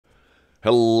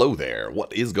Hello there.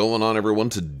 What is going on, everyone?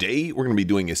 Today we're going to be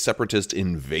doing a Separatist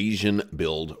invasion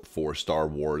build for Star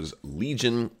Wars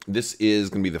Legion. This is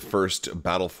going to be the first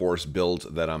Battleforce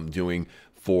build that I'm doing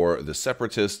for the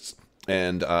Separatists,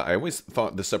 and I always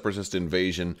thought the Separatist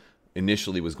invasion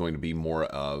initially was going to be more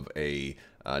of a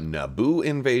Naboo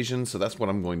invasion, so that's what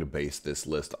I'm going to base this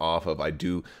list off of. I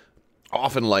do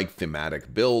often like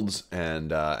thematic builds,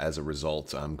 and as a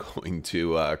result, I'm going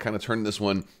to kind of turn this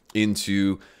one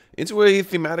into a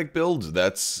thematic build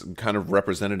that's kind of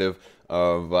representative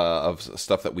of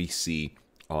stuff that we see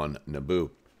on Naboo.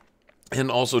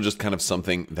 And also just kind of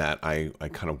something that I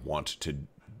kind of want to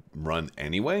run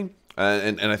anyway.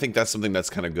 And I think that's something that's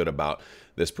kind of good about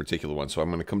this particular one. So I'm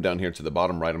going to come down here to the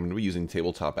bottom right. I'm going to be using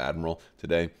Tabletop Admiral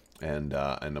today. And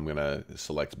I'm going to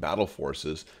select Battle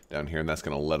Forces down here. And that's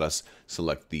going to let us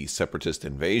select the Separatist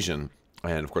invasion.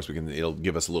 And of course, it'll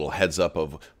give us a little heads up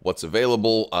of what's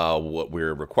available, what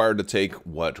we're required to take,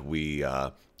 what we,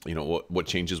 what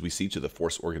changes we see to the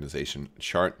force organization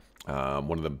chart.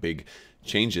 One of the big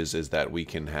changes is that we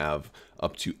can have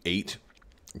up to 8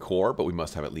 core, but we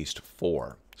must have at least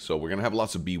 4. So we're going to have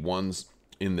lots of B1s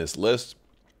in this list.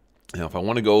 Now, if I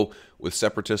want to go with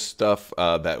Separatist stuff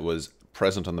that was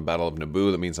present on the Battle of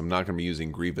Naboo, that means I'm not going to be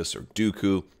using Grievous or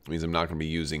Dooku. It means I'm not going to be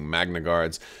using Magna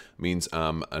Guards. It means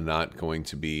I'm not going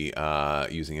to be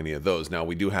using any of those. Now,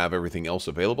 we do have everything else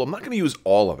available. I'm not going to use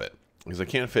all of it because I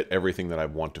can't fit everything that I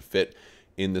want to fit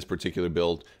in this particular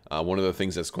build. One of the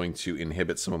things that's going to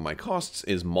inhibit some of my costs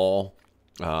is Maul.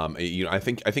 I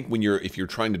think if you're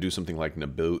trying to do something like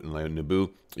Naboo, you're going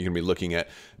to be looking at,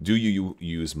 do you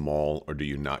use Maul or do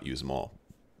you not use Maul?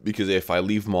 Because if I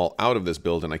leave Maul out of this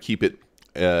build and I keep it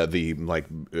keep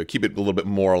it a little bit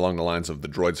more along the lines of the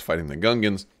droids fighting the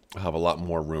Gungans, I'll have a lot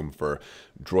more room for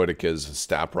droidekas,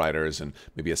 Stap Riders, and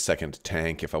maybe a second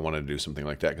tank if I wanted to do something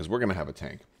like that, because we're going to have a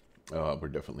tank. We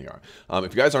definitely are.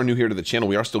 If you guys are new here to the channel,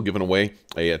 we are still giving away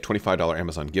a $25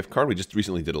 Amazon gift card. We just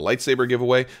recently did a lightsaber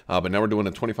giveaway, but now we're doing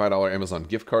a $25 Amazon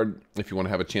gift card. If you want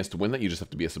to have a chance to win that, you just have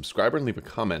to be a subscriber and leave a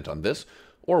comment on this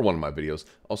or one of my videos.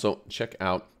 Also, check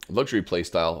out Luxury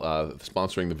Playstyle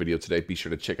sponsoring the video today. Be sure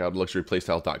to check out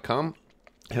luxuryplaystyle.com.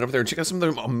 Head over there and check out some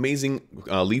of the amazing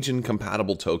Legion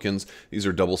compatible tokens. These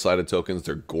are double-sided tokens.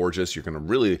 They're gorgeous. You're going to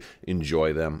really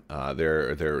enjoy them.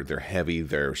 They're heavy.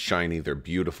 They're shiny. They're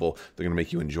beautiful. They're going to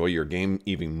make you enjoy your game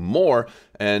even more.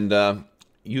 And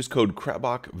use code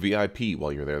Crabbok VIP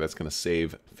while you're there. That's going to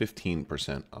save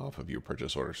 15% off of your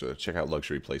purchase order. So check out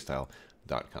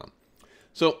luxuryplaystyle.com.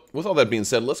 So with all that being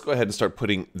said, let's go ahead and start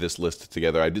putting this list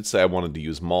together. I did say I wanted to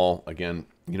use Maul. Again,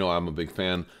 you know I'm a big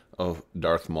fan of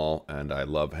Darth Maul, and I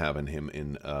love having him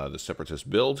in the Separatist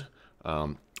build.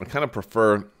 I kind of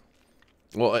prefer,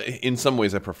 well, in some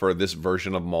ways I prefer this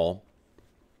version of Maul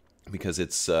because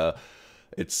it's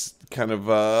kind of,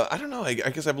 I don't know, I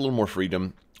guess I have a little more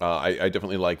freedom. I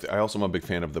definitely I also am a big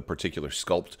fan of the particular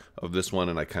sculpt of this one,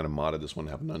 and I kind of modded this one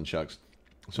to have nunchucks.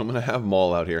 So I'm going to have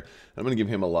Maul out here. I'm going to give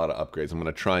him a lot of upgrades. I'm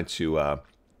going to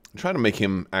try to make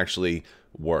him actually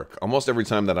work. Almost every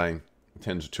time that I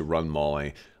tend to run Maul,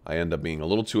 I end up being a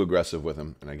little too aggressive with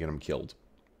him, and I get him killed.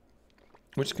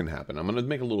 Which can happen. I'm going to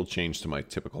make a little change to my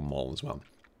typical Maul as well.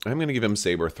 I'm going to give him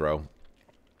Saber Throw,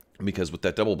 because with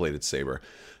that double-bladed saber,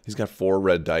 he's got 4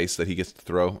 red dice that he gets to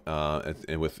throw,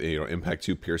 and with Impact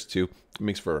 2, Pierce 2, it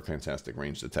makes for a fantastic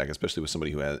ranged attack, especially with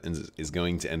somebody who is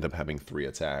going to end up having 3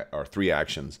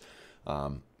 actions. It's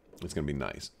going to be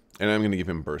nice. And I'm going to give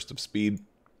him Burst of Speed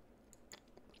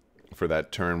for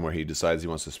that turn where he decides he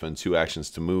wants to spend 2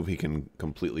 actions to move. He can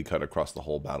completely cut across the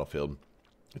whole battlefield.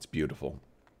 It's beautiful,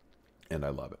 and I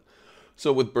love it.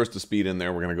 So with Burst of Speed in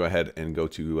there, we're going to go ahead and go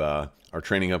to our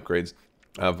training upgrades.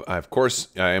 Of course,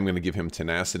 I am going to give him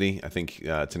Tenacity. I think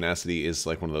Tenacity is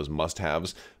like one of those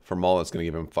must-haves for Maul. It's going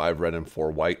to give him 5 red and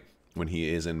 4 white when he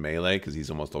is in melee, because he's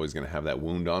almost always going to have that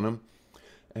wound on him.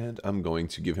 And I'm going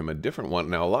to give him a different one.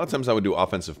 Now, a lot of times I would do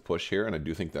offensive push here, and I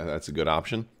do think that that's a good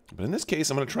option. But in this case,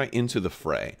 I'm going to try Into the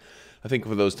Fray. I think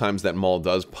for those times that Maul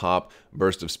does pop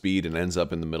Burst of Speed and ends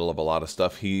up in the middle of a lot of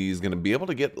stuff, he's going to be able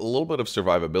to get a little bit of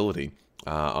survivability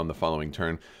on the following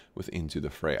turn with Into the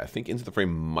Fray. I think Into the Fray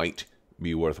might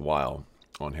be worthwhile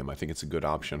on him. I think it's a good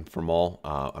option for Maul.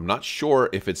 I'm not sure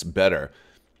if it's better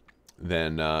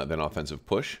than offensive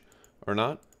push or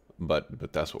not,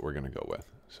 but that's what we're going to go with.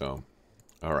 So,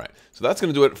 all right. So that's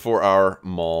going to do it for our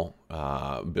Maul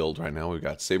build right now. We've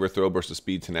got Saber Throw, Burst of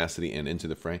Speed, Tenacity, and Into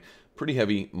the Fray. Pretty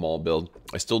heavy Maul build.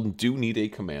 I still do need a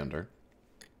commander.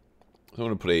 So I'm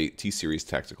going to put a T-Series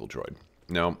Tactical Droid.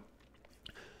 Now,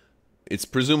 it's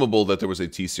presumable that there was a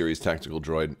T-Series tactical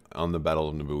droid on the Battle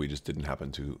of Naboo. We just didn't happen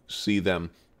to see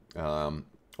them.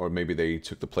 or maybe they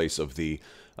took the place of the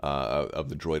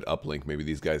droid uplink. Maybe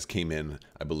these guys came in,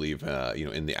 I believe, you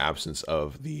know, in the absence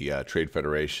of the Trade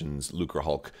Federation's Lucre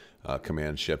Hulk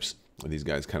command ships. And these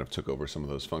guys kind of took over some of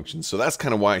those functions. So that's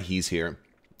kind of why he's here.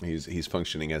 He's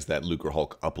functioning as that Lucre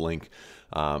Hulk uplink.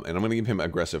 And I'm going to give him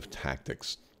aggressive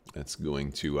tactics. That's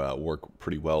going to work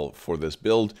pretty well for this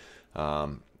build,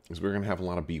 because we're going to have a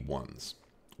lot of B1s.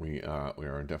 We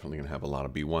are definitely going to have a lot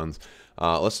of B1s.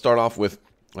 Let's start off with,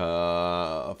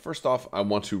 first off, I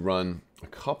want to run a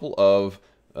couple of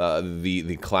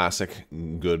the classic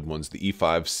good ones, the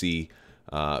E5C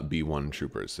B1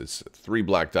 troopers. It's 3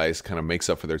 black dice, kind of makes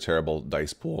up for their terrible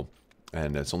dice pool,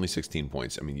 and it's only 16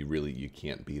 points. I mean, you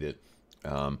can't beat it.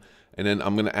 And then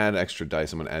I'm going to add extra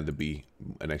dice. I'm going to add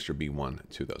an extra B1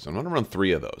 to those. I'm going to run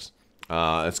 3 of those.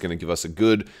 That's going to give us a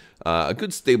good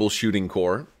stable shooting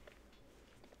core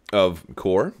of a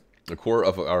core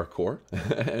of our core,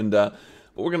 and but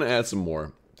we're going to add some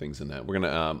more things in that. We're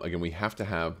going to again, we have to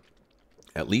have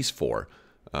at least 4.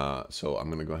 So I'm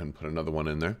going to go ahead and put another one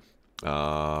in there.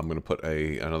 I'm going to put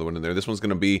another one in there. This one's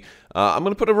going to be, I'm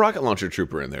going to put a rocket launcher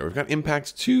trooper in there. We've got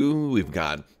impact 2, we've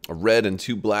got a red and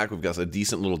 2 black, we've got a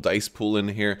decent little dice pool in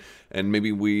here, and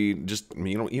maybe we just,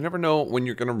 you know, you never know when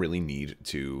you're going to really need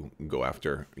to go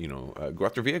after, you know, go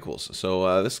after vehicles.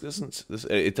 So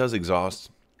it does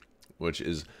exhaust, which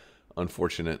is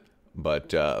unfortunate,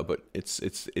 but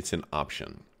it's an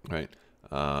option, right?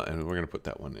 And we're going to put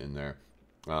that one in there.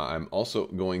 I'm also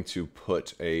going to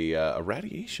put a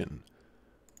radiation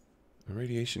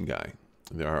guy.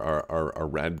 Our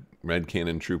red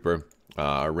cannon trooper,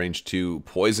 our range 2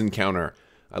 poison counter.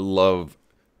 I love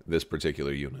this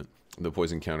particular unit. The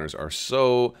poison counters are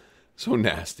so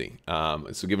nasty.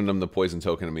 So giving them the poison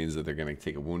token, it means that they're going to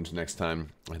take a wound next time,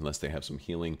 unless they have some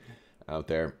healing out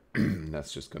there.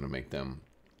 That's just going to make them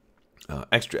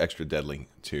extra deadly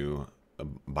to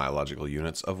biological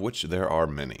units, of which there are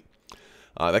many.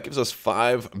 That gives us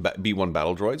 5 B1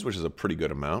 battle droids, which is a pretty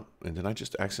good amount. And did I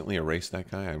just accidentally erase that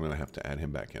guy? I'm going to have to add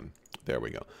him back in. There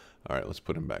we go. All right, let's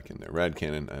put him back in there. Rad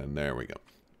cannon, and there we go.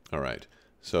 All right,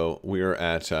 so we're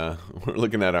at we're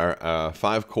looking at our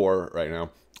 5 core right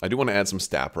now. I do want to add some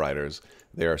Stap Riders.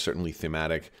 They are certainly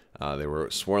thematic. They were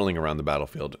swirling around the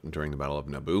battlefield during the Battle of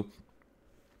Naboo.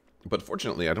 But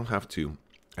fortunately, I don't have to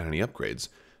add any upgrades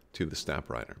to the Stap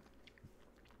Rider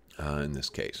in this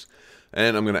case.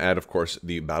 And I'm going to add, of course,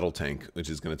 the battle tank, which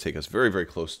is going to take us very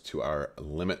close to our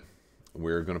limit.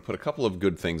 We're going to put a couple of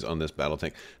good things on this battle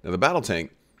tank. Now, the battle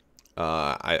tank,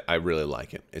 I really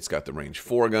like it. It's got the range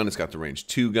 4 gun. It's got the range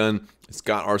 2 gun. It's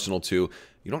got Arsenal 2.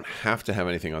 You don't have to have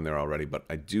anything on there already, but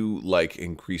I do like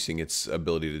increasing its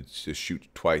ability to shoot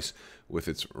twice with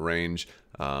its range.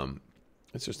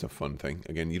 It's just a fun thing.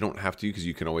 Again, you don't have to, because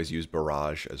you can always use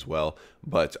barrage as well.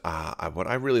 But what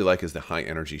I really like is the high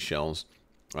energy shells.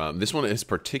 This one is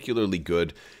particularly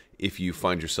good if you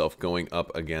find yourself going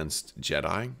up against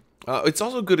Jedi. It's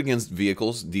also good against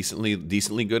vehicles,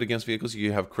 decently good against vehicles.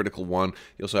 You have critical 1.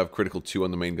 You also have critical 2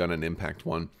 on the main gun and impact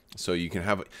 1. So you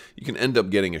can end up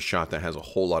getting a shot that has a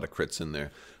whole lot of crits in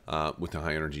there with the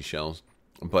high energy shells.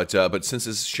 But since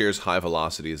this shares high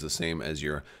velocity, is the same as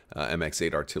your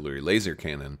MX-8 artillery laser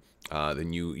cannon,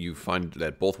 then you find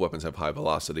that both weapons have high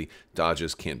velocity.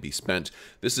 Dodges can't be spent.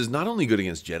 This is not only good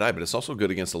against Jedi, but it's also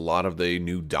good against a lot of the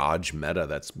new dodge meta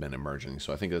that's been emerging.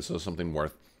 So I think this is something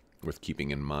worth keeping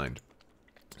in mind.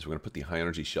 So we're going to put the high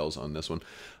energy shells on this one.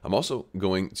 I'm also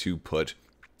going to put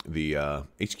the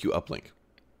HQ uplink.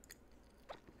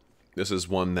 This is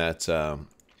one that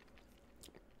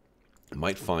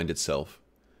might find itself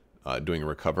doing a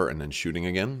recover and then shooting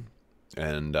again.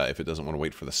 And if it doesn't want to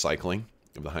wait for the cycling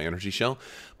of the high energy shell.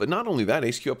 But not only that,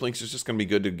 HQ uplinks is just going to be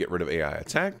good to get rid of AI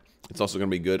attack. It's also going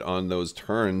to be good on those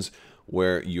turns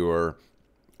where you're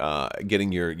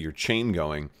getting your chain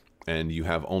going and you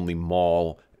have only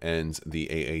Maul and the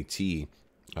AAT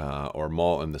or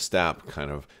Maul and the Stap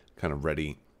kind of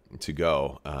ready to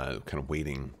go, kind of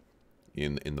waiting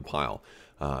in the pile.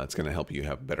 It's going to help you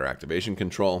have better activation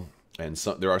control. And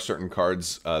so, there are certain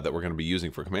cards that we're going to be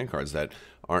using for command cards that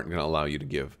aren't going to allow you to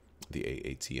give the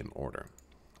AAT in order.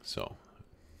 So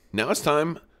now it's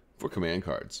time for command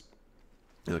cards.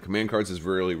 And the command cards is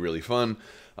really fun.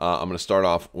 I'm going to start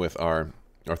off with our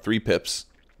 3 pips.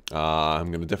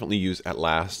 I'm going to definitely use At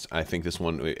Last. I think this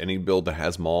one, any build that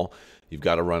has Maul, you've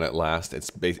got to run At Last.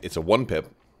 It's a 1 pip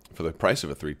for the price of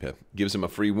a 3 pip. Gives him a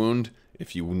free wound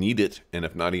if you need it, and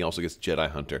if not, he also gets Jedi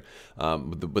Hunter.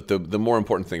 But the more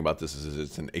important thing about this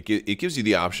is it gives you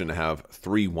the option to have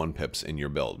 3 1 pips in your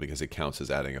build, because it counts as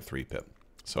adding a 3 pip.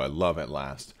 So I love At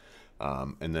Last.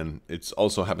 And then it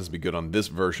also happens to be good on this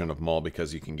version of Maul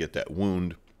because you can get that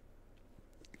wound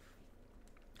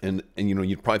And you know,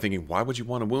 you're probably thinking, why would you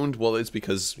want to wound? Well, it's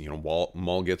because, you know,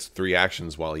 Maul gets 3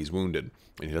 actions while he's wounded,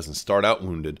 and he doesn't start out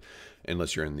wounded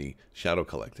unless you're in the Shadow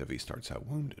Collective. He starts out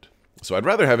wounded. So I'd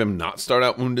rather have him not start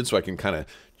out wounded, so I can kind of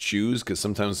choose, because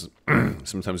sometimes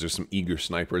there's some eager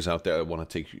snipers out there that want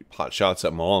to take pot shots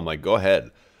at Maul. I'm like, go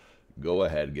ahead,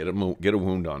 get a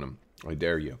wound on him. I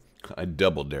dare you. I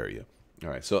double dare you. All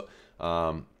right, so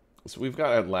we've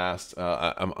got at last.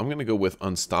 I'm going to go with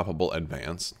Unstoppable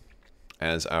Advance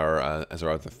as our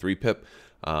other 3-pip.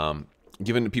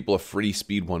 Giving people a free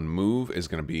speed 1 move is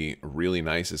going to be really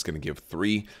nice. It's going to give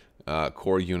 3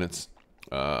 core units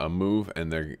a move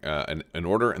and they're an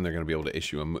order, and they're going to be able to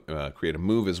issue create a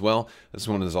move as well. This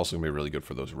one is also going to be really good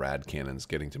for those rad cannons,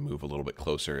 getting to move a little bit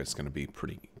closer. It's going to be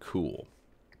pretty cool.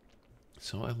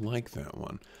 So I like that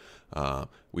one.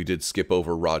 We did skip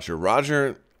over Roger.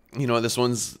 Roger, you know, this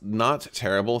one's not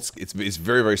terrible. It's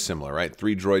very, very similar, right?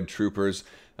 3 droid troopers.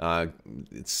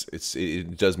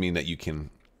 It does mean that you can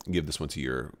give this one to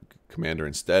your commander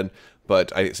instead.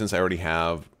 But since I already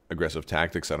have aggressive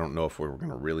tactics, I don't know if we're going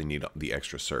to really need the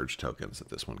extra surge tokens that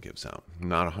this one gives out. I'm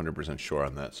not 100% sure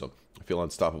on that. So I feel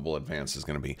Unstoppable Advance is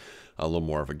going to be a little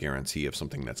more of a guarantee of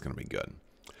something that's going to be good.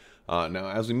 Now,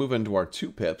 as we move into our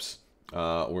 2-pips,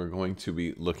 we're going to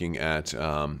be looking at,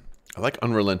 I like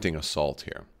Unrelenting Assault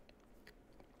here.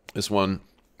 This one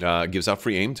gives out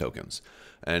free aim tokens,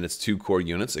 and it's 2 core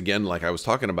units. Again, like I was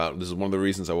talking about, this is one of the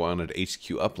reasons I wanted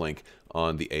HQ uplink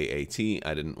on the AAT.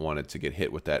 I didn't want it to get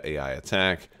hit with that AI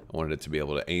attack. I wanted it to be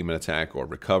able to aim an attack or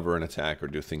recover an attack or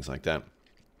do things like that.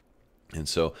 And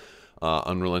so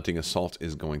Unrelenting Assault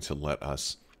is going to let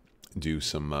us do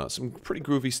some pretty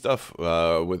groovy stuff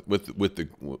with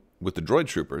the droid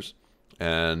troopers.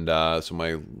 And so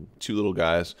my 2 little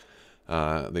guys,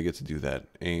 they get to do that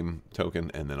aim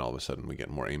token, and then all of a sudden we get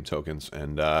more aim tokens.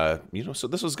 And, you know, so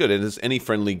this was good. It is any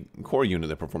friendly core unit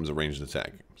that performs a ranged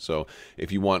attack. So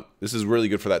if you want, this is really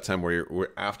good for that time where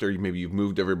after maybe you've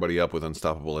moved everybody up with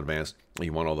Unstoppable Advance,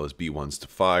 you want all those B1s to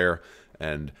fire,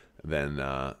 and then,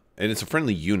 and it's a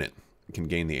friendly unit. You can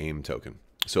gain the aim token.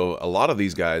 So a lot of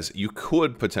these guys, you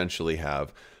could potentially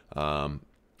have,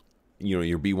 you know,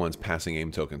 your B1s passing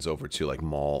aim tokens over to like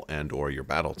Maul and or your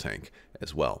battle tank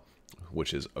as well,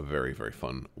 which is a very, very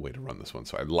fun way to run this one.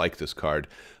 So I like this card.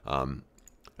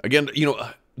 Again, you know,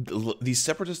 these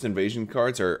Separatist Invasion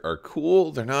cards are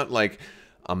cool. They're not like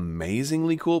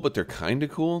amazingly cool, but they're kind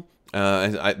of cool.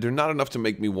 They're not enough to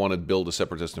make me want to build a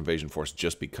Separatist Invasion Force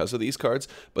just because of these cards.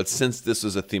 But since this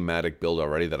is a thematic build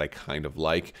already that I kind of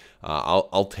like,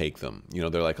 I'll take them. You know,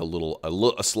 they're like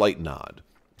a slight nod,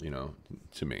 you know,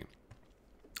 to me.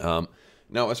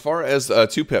 Now, as far as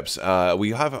 2-pips, we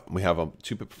have a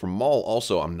 2-pip from Maul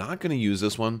also. I'm not going to use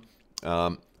this one.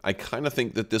 I kind of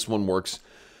think that this one works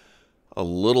a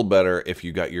little better if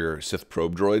you got your Sith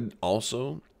probe droid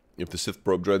also. If the Sith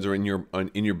probe droids are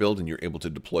in your build and you're able to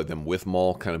deploy them with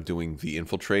Maul, kind of doing the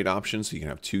infiltrate option, so you can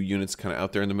have 2 units kind of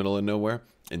out there in the middle of nowhere.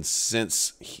 And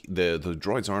since the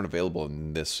droids aren't available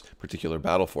in this particular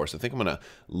Battle Force, I think I'm going to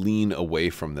lean away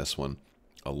from this one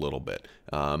a little bit.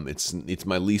 It's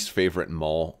my least favorite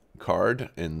Maul card,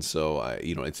 and so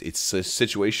you know, it's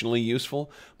situationally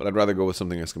useful, but I'd rather go with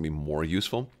something that's going to be more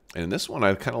useful. And in this one,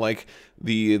 I kind of like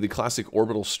the classic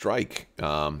Orbital Strike.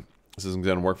 This isn't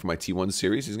going to work for my T1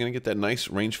 series. He's going to get that nice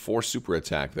range 4 super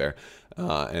attack there,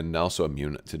 and also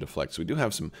immune to deflect. So we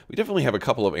definitely have a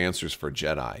couple of answers for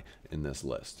Jedi in this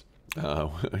list.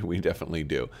 We definitely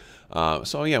do.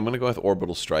 So yeah, I'm going to go with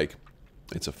Orbital Strike.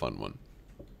 It's a fun one.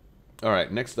 All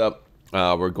right, next up,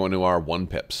 we're going to our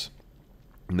 1-pips.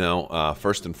 Now,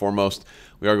 first and foremost,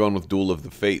 we are going with Duel of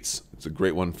the Fates. It's a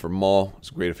great one for Maul. It's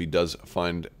great if he does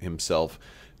find himself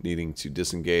needing to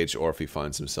disengage, or if he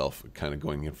finds himself kind of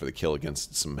going in for the kill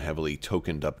against some heavily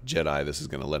tokened up Jedi. This is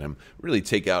going to let him really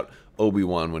take out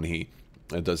Obi-Wan when he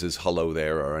does his hello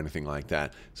there or anything like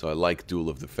that. So I like Duel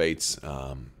of the Fates.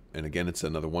 And again, it's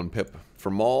another 1-pip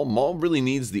for Maul. Maul really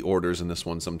needs the orders in this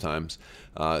one sometimes,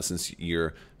 since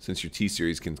your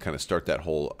T-Series can kind of start that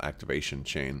whole activation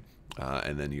chain,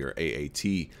 and then your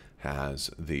AAT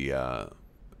has the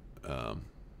HQ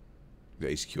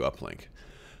uplink.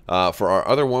 For our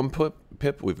other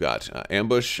 1-pip, we've got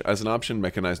Ambush as an option,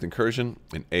 Mechanized Incursion,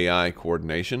 and AI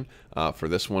Coordination. For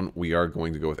this one, we are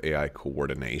going to go with AI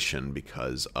Coordination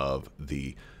because of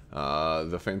the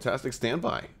fantastic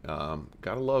standby.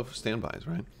 Gotta love standbys,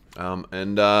 right?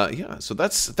 Yeah, so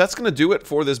that's going to do it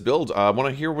for this build. I want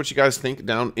to hear what you guys think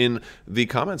down in the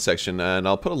comment section, and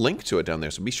I'll put a link to it down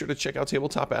there. So be sure to check out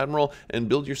Tabletop Admiral and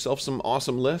build yourself some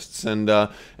awesome lists,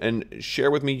 and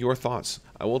share with me your thoughts.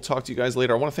 I will talk to you guys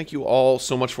later. I want to thank you all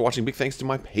so much for watching. Big thanks to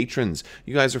my patrons.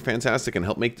 You guys are fantastic and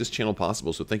help make this channel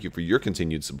possible, so thank you for your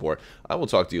continued support. I will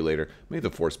talk to you later. May the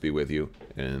Force be with you,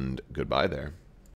 and goodbye there.